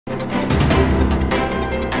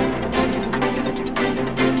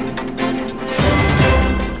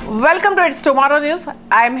Welcome to It's Tomorrow News.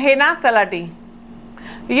 I am Hena Talati.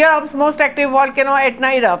 Europe's most active volcano Etna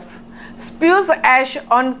erupts, spews ash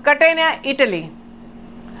on Catania, Italy.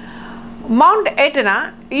 Mount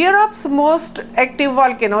Etna, Europe's most active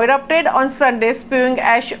volcano, erupted on Sunday, spewing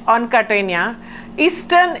ash on Catania,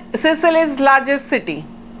 eastern Sicily's largest city.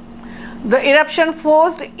 The eruption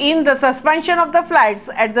forced in the suspension of the flights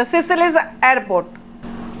at the Sicily's airport.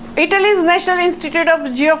 Italy's National Institute of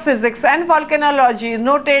Geophysics and Volcanology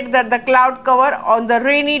noted that the cloud cover on the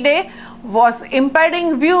rainy day was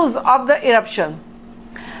impeding views of the eruption.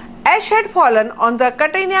 Ash had fallen on the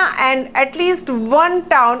Catania and at least one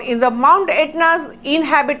town in the Mount Etna's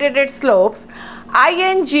inhabited slopes,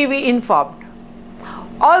 INGV informed.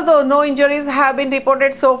 Although no injuries have been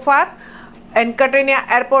reported so far, and Catania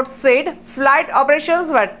airport said flight operations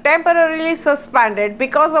were temporarily suspended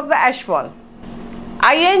because of the ashfall.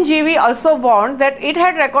 INGV also warned that it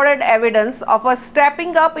had recorded evidence of a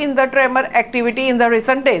stepping up in the tremor activity in the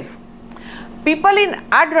recent days. People in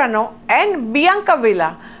Adrano and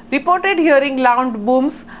Biancavilla reported hearing loud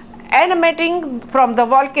booms emanating from the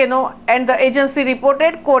volcano, and the agency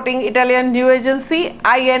reported, quoting Italian news agency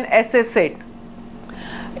INSA said.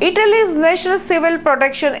 Italy's National Civil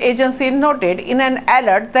Protection Agency noted in an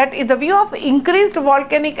alert that in the view of increased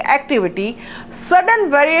volcanic activity, sudden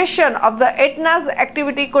variation of the Etna's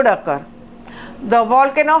activity could occur. The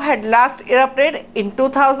volcano had last erupted in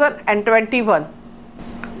 2021.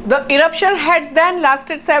 The eruption had then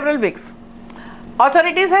lasted several weeks.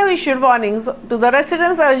 Authorities have issued warnings to the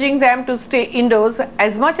residents, urging them to stay indoors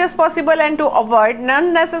as much as possible and to avoid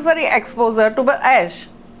unnecessary exposure to the ash.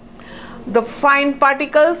 The fine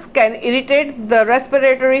particles can irritate the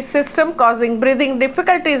respiratory system, causing breathing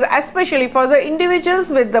difficulties, especially for the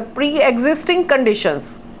individuals with the pre-existing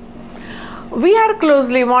conditions. We are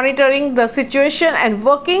closely monitoring the situation and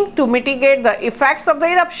working to mitigate the effects of the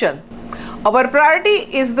eruption. Our priority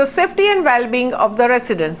is the safety and well-being of the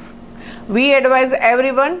residents. We advise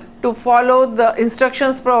everyone to follow the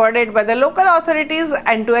instructions provided by the local authorities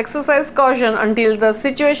and to exercise caution until the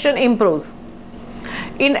situation improves.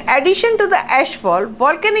 In addition to the ashfall,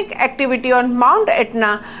 volcanic activity on Mount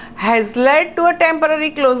Etna has led to a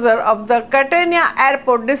temporary closure of the Catania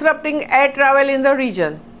airport, disrupting air travel in the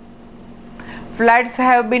region. Flights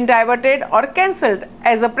have been diverted or cancelled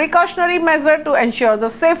as a precautionary measure to ensure the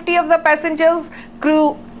safety of the passengers,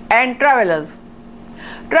 crew, and travelers.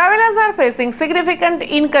 Travelers are facing significant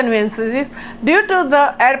inconveniences due to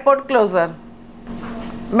the airport closure.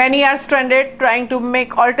 Many are stranded, trying to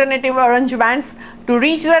make alternative arrangements to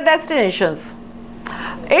reach their destinations.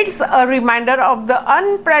 It's a reminder of the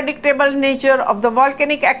unpredictable nature of the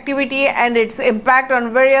volcanic activity and its impact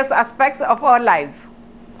on various aspects of our lives.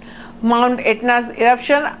 Mount Etna's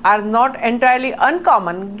eruptions are not entirely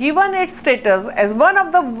uncommon, given its status as one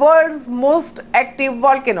of the world's most active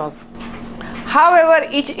volcanoes. However,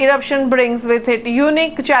 each eruption brings with it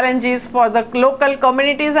unique challenges for the local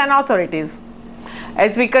communities and authorities.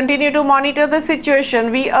 As we continue to monitor the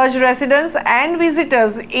situation, we urge residents and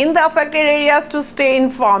visitors in the affected areas to stay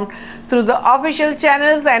informed through the official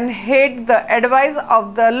channels and heed the advice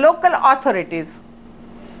of the local authorities.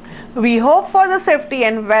 We hope for the safety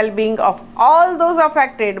and well-being of all those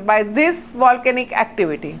affected by this volcanic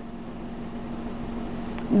activity.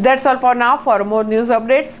 That's all for now. For more news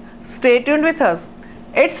updates, stay tuned with us.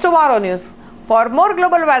 It's Tomorrow News. For more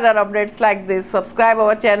global weather updates like this, subscribe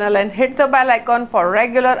our channel and hit the bell icon for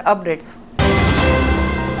regular updates.